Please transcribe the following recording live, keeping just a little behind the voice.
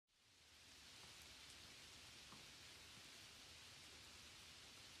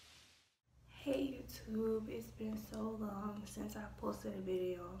YouTube. It's been so long since I posted a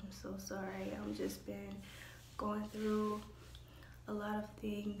video. I'm so sorry. I've just been going through a lot of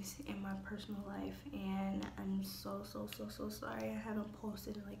things in my personal life, and I'm so sorry. I haven't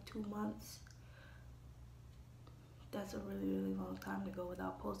posted in like 2 months. That's a really long time to go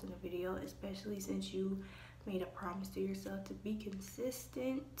without posting a video, especially since you made a promise to yourself to be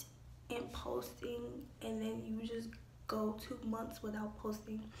consistent in posting, and then you just go 2 months without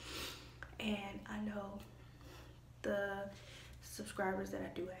posting. And I know the subscribers that I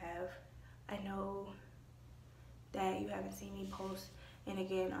do have, I know that you haven't seen me post, and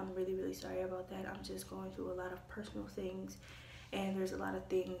again, I'm really sorry about that. I'm just going through a lot of personal things, and there's a lot of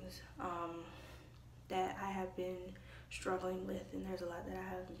things that I have been struggling with, and there's a lot that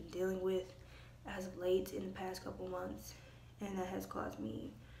I have been dealing with as of late in the past couple months, and that has caused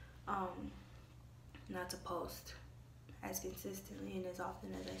me not to post as consistently and as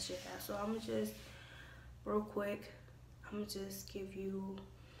often as I should have. So I'm just real quick, I'm gonna just give you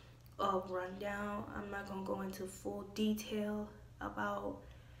a rundown. I'm not gonna go into full detail about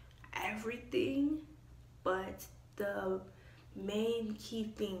everything, but the main key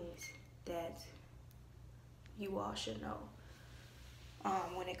things that you all should know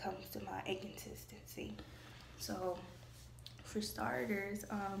when it comes to my inconsistency. So for starters,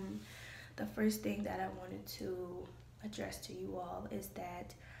 the first thing that I wanted to address to you all is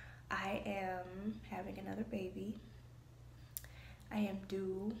that I am having another baby. I am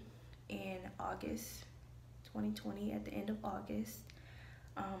due in August 2020, at the end of August.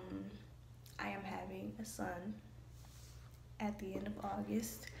 I am having a son at the end of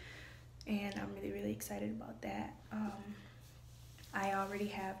August, and I'm really excited about that. I already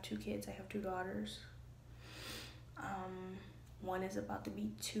have 2 kids. I have 2 daughters. One is about to be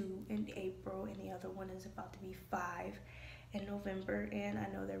 2 in April, and the other one is about to be 5 in November. And I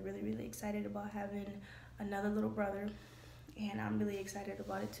know they're really excited about having another little brother, and I'm really excited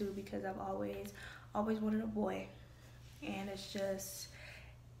about it too, because I've always wanted a boy, and it's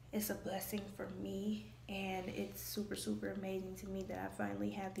a blessing for me, and it's super amazing to me that I finally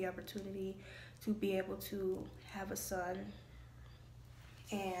have the opportunity to be able to have a son,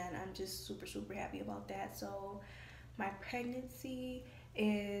 and I'm just super happy about that. So my pregnancy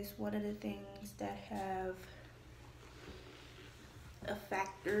is one of the things that have a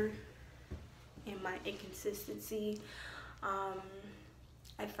factor in my inconsistency.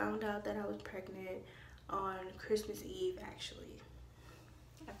 I found out that I was pregnant on Christmas Eve, actually.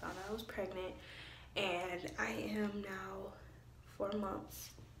 I found out I was pregnant, and I am now 4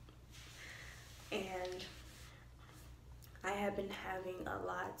 months, and I have been having a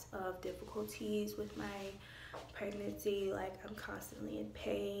lot of difficulties with my pregnancy. Like, I'm constantly in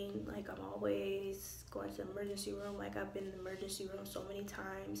pain. Like, I'm always going to the emergency room. Like, I've been in the emergency room so many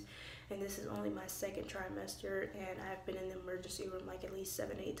times, and this is only my 2nd trimester, and I've been in the emergency room like at least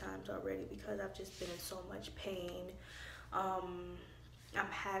 7-8 times already, because I've just been in so much pain. I'm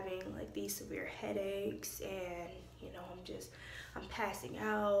having like these severe headaches, and I'm passing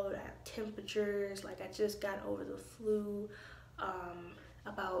out. I have temperatures. Like, I just got over the flu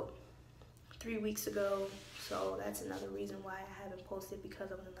about 3 weeks ago, so that's another reason why I haven't posted,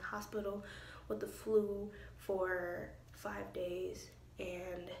 because I was in the hospital with the flu for 5 days,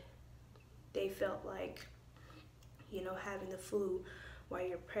 and they felt like, having the flu while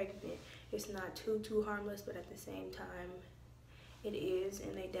you're pregnant, it's not too harmless, but at the same time it is,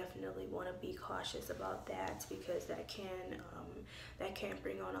 and they definitely want to be cautious about that, because that can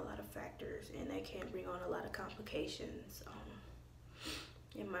bring on a lot of factors, and that can bring on a lot of complications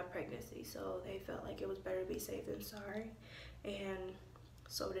in my pregnancy. So they felt like it was better to be safe than sorry, and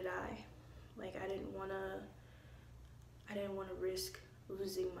so did I. Like, I didn't want to risk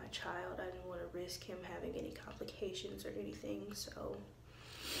losing my child. I didn't want to risk him having any complications or anything, so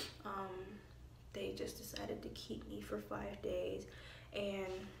they just decided to keep me for 5 days,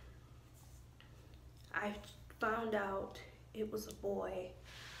 and I found out it was a boy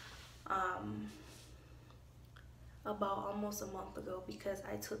about almost a month ago, because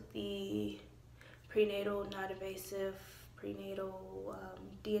I took the prenatal non-invasive prenatal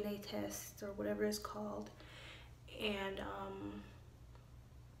DNA test, or whatever it's called, and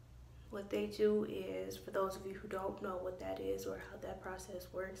what they do is, for those of you who don't know what that is or how that process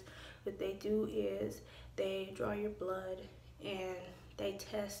works, what they do is they draw your blood, and they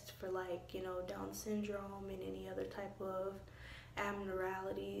test for, like, Down syndrome and any other type of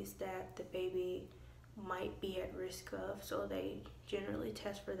abnormalities that the baby might be at risk of. So they generally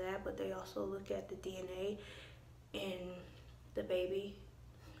test for that, but they also look at the DNA in the baby,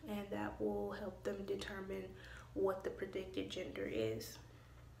 and that will help them determine what the predicted gender is.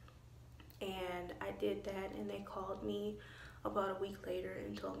 And I did that, and they called me about a week later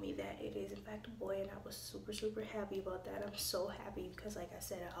and told me that it is in fact a boy, and I was super, super happy about that. I'm so happy because, like I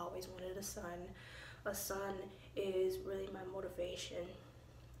said, I always wanted a son. A son is really my motivation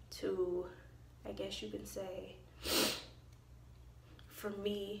to, I guess you can say, for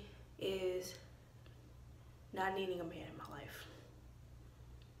me, is not needing a man in my life.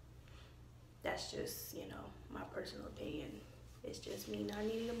 That's just, you know, my personal opinion. It's just me not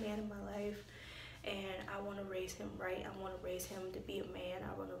needing a man in my life, and I want to raise him right. I want to raise him to be a man.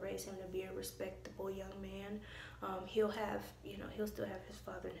 I want to raise him to be a respectable young man. He'll have, you know, he'll still have his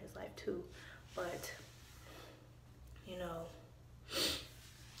father in his life too, but, you know,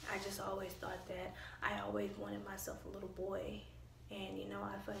 I just always thought that I always wanted myself a little boy, and, you know,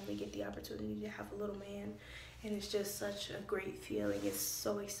 I finally get the opportunity to have a little man, and it's just such a great feeling. It's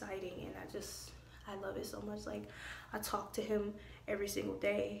so exciting, and I love it so much. Like, I talk to him every single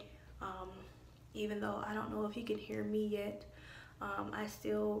day, even though I don't know if he can hear me yet. I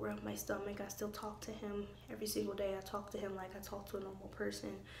still rub my stomach. I still talk to him every single day. I talk to him like I talk to a normal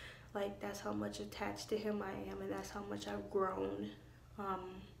person. Like, that's how much attached to him I am, and that's how much I've grown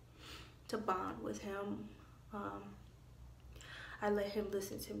to bond with him. I let him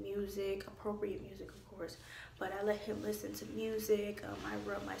listen to music, appropriate music of course, but I let him listen to music. I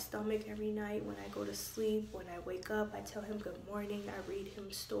rub my stomach every night when I go to sleep. When I wake up, I tell him good morning. I read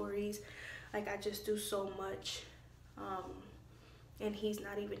him stories. Like, I just do so much, and he's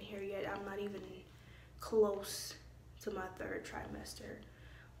not even here yet. I'm not even close to my 3rd trimester,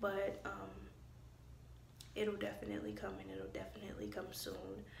 but it'll definitely come, and it'll definitely come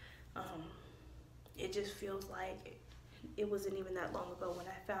soon. It just feels like it wasn't even that long ago when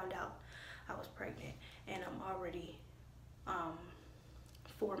I found out I was pregnant, and I'm already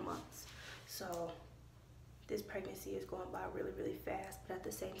 4 months. So this pregnancy is going by really, really fast, but at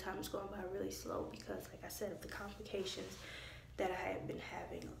the same time it's going by really slow because, like I said, of the complications that I have been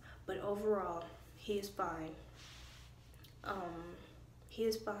having. But overall, he is fine. He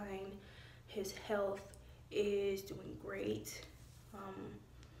is fine. His health is doing great.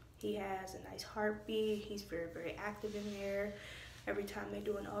 He has a nice heartbeat. He's very, very active in there. Every time they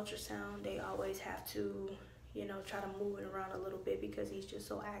do an ultrasound, they always have to, you know, try to move it around a little bit because he's just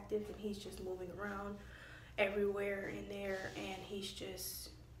so active, and he's just moving around everywhere in there, and he's just,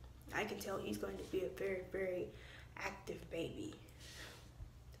 I can tell he's going to be a very, very active baby.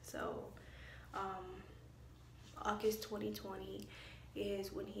 So August 2020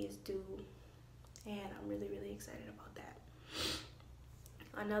 is when he is due, and I'm really, really excited about that.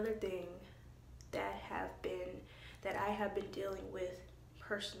 Another thing that I have been dealing with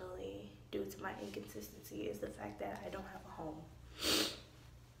personally due to my inconsistency is the fact that I don't have a home.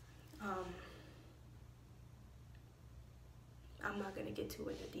 I'm not going to get too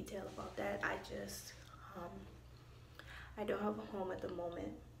into detail about that. I don't have a home at the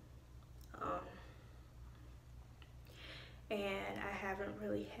moment. And I haven't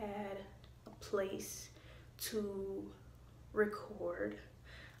really had a place to record.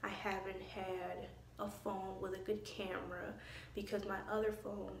 I haven't had a phone with a good camera because my other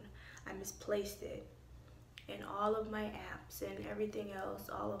phone, I misplaced it. And all of my apps and everything else,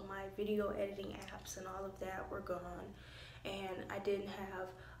 all of my video editing apps and all of that were gone. And I didn't have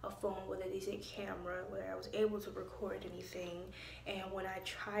a phone with a decent camera where I was able to record anything. And when I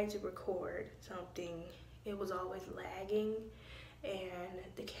tried to record something, it was always lagging, and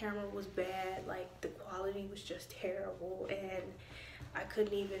the camera was bad. Like, the quality was just terrible, and I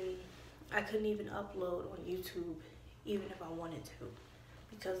couldn't even upload on YouTube even if I wanted to,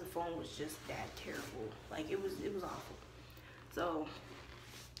 because the phone was just that terrible. Like, it was awful. So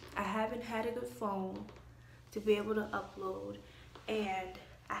I haven't had a good phone to be able to upload, and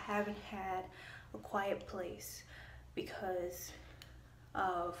I haven't had a quiet place because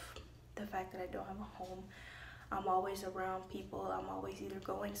of the fact that I don't have a home. I'm always around people. I'm always either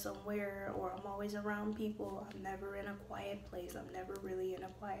going somewhere or I'm always around people. I'm never in a quiet place. I'm never really in a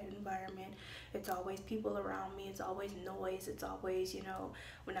quiet environment. It's always people around me. It's always noise. It's always, you know,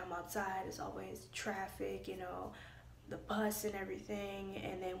 when I'm outside, it's always traffic, you know, the bus and everything.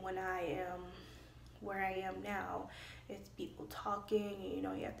 And then when I am where I am now, it's people talking, and, you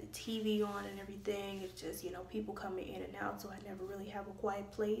know, you have the TV on and everything. It's just, you know, people coming in and out, so I never really have a quiet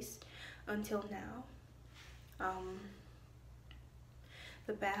place until now.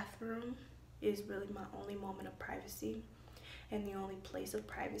 The bathroom is really my only moment of privacy and the only place of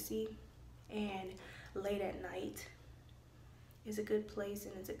privacy, and late at night is a good place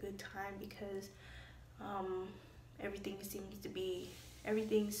and it's a good time because everything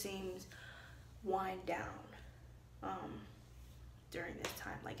seems wind down. during this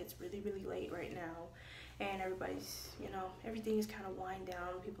time. Like, it's really, really late right now, and everybody's, you know, everything is kind of wind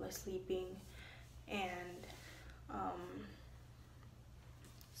down. People are sleeping, and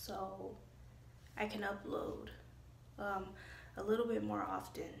so I can upload a little bit more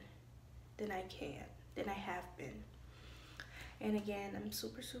often than I have been. And again, I'm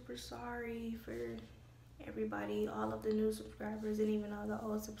super, super sorry for everybody, all of the new subscribers and even all the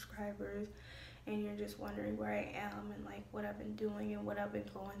old subscribers, and you're just wondering where I am and like what I've been doing and what I've been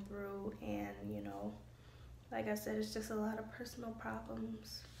going through. And you know, like I said, it's just a lot of personal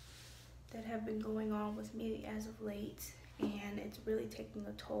problems that have been going on with me as of late, and it's really taking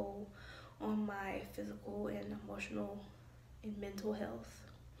a toll on my physical and emotional and mental health.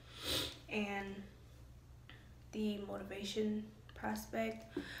 And the motivation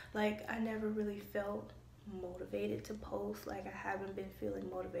prospect, like, I never really felt motivated to post. Like, I haven't been feeling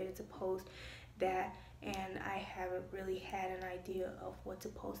motivated to post that, and I haven't really had an idea of what to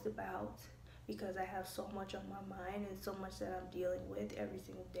post about, because I have so much on my mind and so much that I'm dealing with every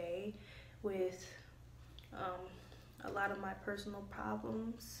single day, with a lot of my personal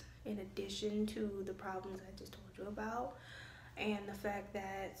problems in addition to the problems I just told you about, and the fact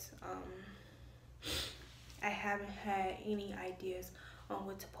that I haven't had any ideas on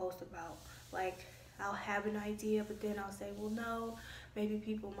what to post about. Like, I'll have an idea, but then I'll say, well, no, maybe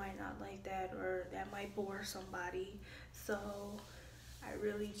people might not like that, or that might bore somebody. So I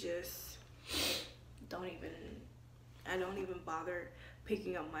really just don't even bother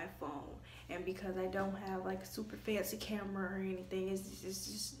picking up my phone. And because I don't have like a super fancy camera or anything,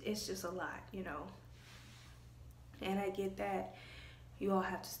 it's just a lot, you know. And I get that you all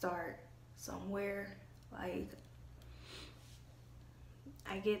have to start somewhere. Like,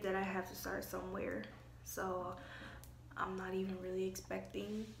 I get that I have to start somewhere. So I'm not even really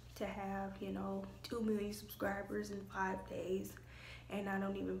expecting to have, you know, 2 million subscribers in 5 days, and I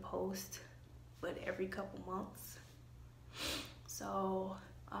don't even post but every couple months. So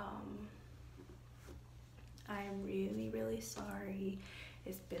I'm really, really sorry.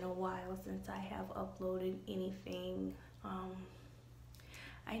 It's been a while since I have uploaded anything.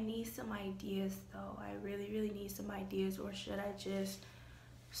 I need some ideas though. I really, really need some ideas. Or should I just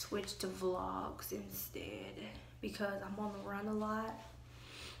switch to vlogs instead? Because I'm on the run a lot.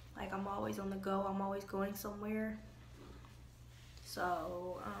 Like, I'm always on the go. I'm always going somewhere.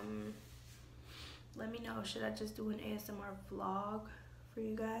 So let me know. Should I just do an ASMR vlog for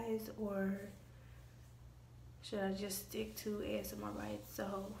you guys, or should I just stick to ASMR by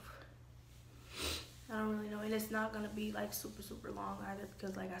itself? I don't really know. And it's not gonna be like super, super long either,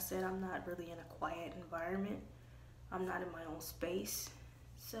 because like I said, I'm not really in a quiet environment. I'm not in my own space.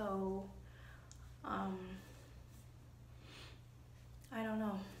 So I don't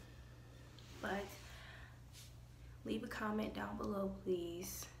know. But leave a comment down below,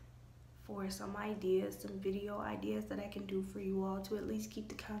 please, for some ideas, some video ideas that I can do for you all, to at least keep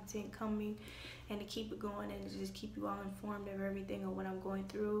the content coming and to keep it going, and to just keep you all informed of everything of what I'm going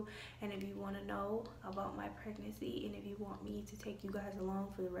through. And if you want to know about my pregnancy, and if you want me to take you guys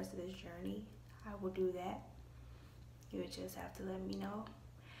along for the rest of this journey, I will do that. You would just have to let me know.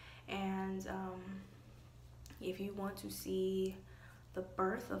 And if you want to see the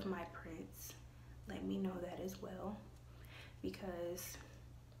birth of my prince, let me know that as well, because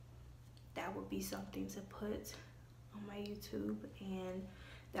that would be something to put on my YouTube, and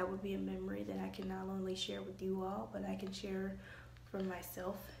that would be a memory that I can not only share with you all, but I can share for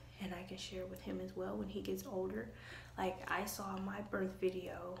myself, and I can share with him as well when he gets older. Like, I saw my birth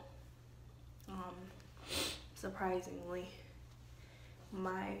video, surprisingly,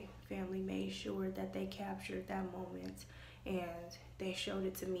 my family made sure that they captured that moment, and they showed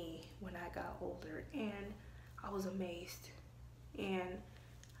it to me when I got older, and I was amazed. And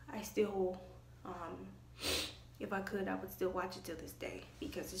I still, if I could, I would still watch it to this day,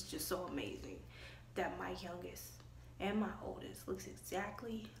 because it's just so amazing that my youngest and my oldest looks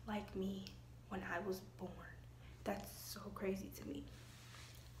exactly like me when I was born. That's so crazy to me.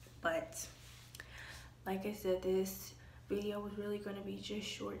 But like I said, this video was really going to be just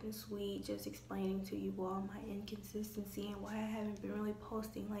short and sweet, just explaining to you all my inconsistency and why I haven't been really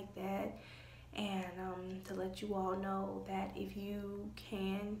posting like that. And to let you all know that if you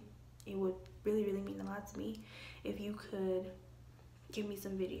can, it would really, really mean a lot to me if you could give me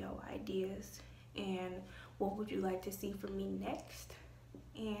some video ideas, and what would you like to see from me next.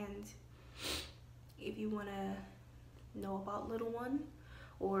 And if you want to know about little one,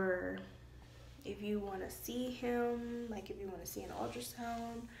 or if you want to see him, like if you want to see an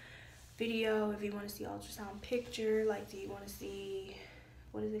ultrasound video, if you want to see ultrasound picture, like do you want to see,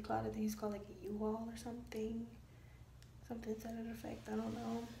 what is it called? I think it's called like a U-Haul or something something to that effect. I don't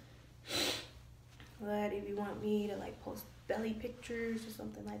know. But if you want me to like post belly pictures or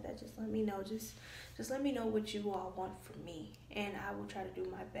something like that, just let me know. Just let me know what you all want from me, and I will try to do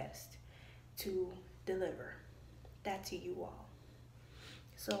my best to deliver that to you all,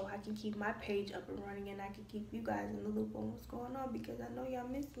 so I can keep my page up and running, and I can keep you guys in the loop on what's going on, because I know y'all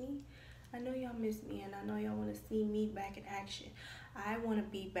miss me. I know y'all miss me, and I know y'all want to see me back in action. I want to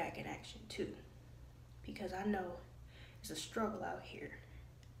be back in action too, because I know it's a struggle out here.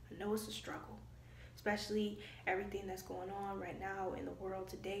 I know it's a struggle, especially everything that's going on right now in the world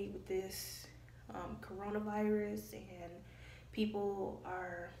today with this coronavirus, and people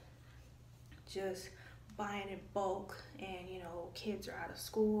are just buying in bulk, and you know, kids are out of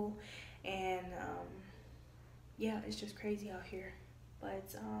school, and yeah, it's just crazy out here.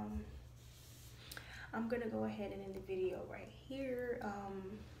 But I'm gonna go ahead and end the video right here.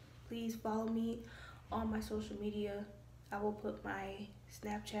 Please follow me on my social media. I will put my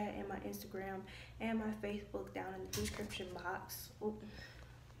Snapchat and my Instagram and my Facebook down in the description box. Oh,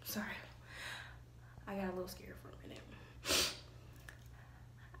 sorry, I got a little scared for a minute.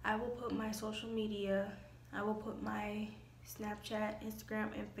 I will put my social media, I will put my Snapchat, Instagram,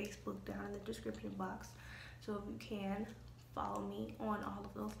 and Facebook down in the description box. So if you can follow me on all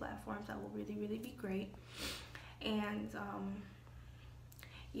of those platforms, that will really, really be great. And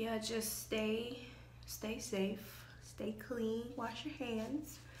yeah, just stay safe, stay clean, wash your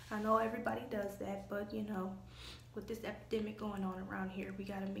hands. I know everybody does that, but you know, with this epidemic going on around here, we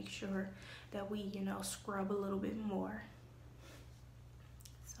gotta make sure that we, you know, scrub a little bit more.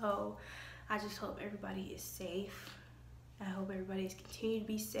 So I just hope everybody is safe. I hope everybody's continue to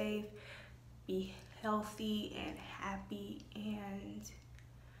be safe, be healthy and happy, and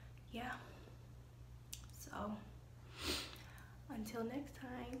yeah. So until next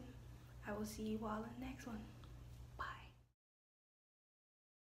time, I will see you all in the next one.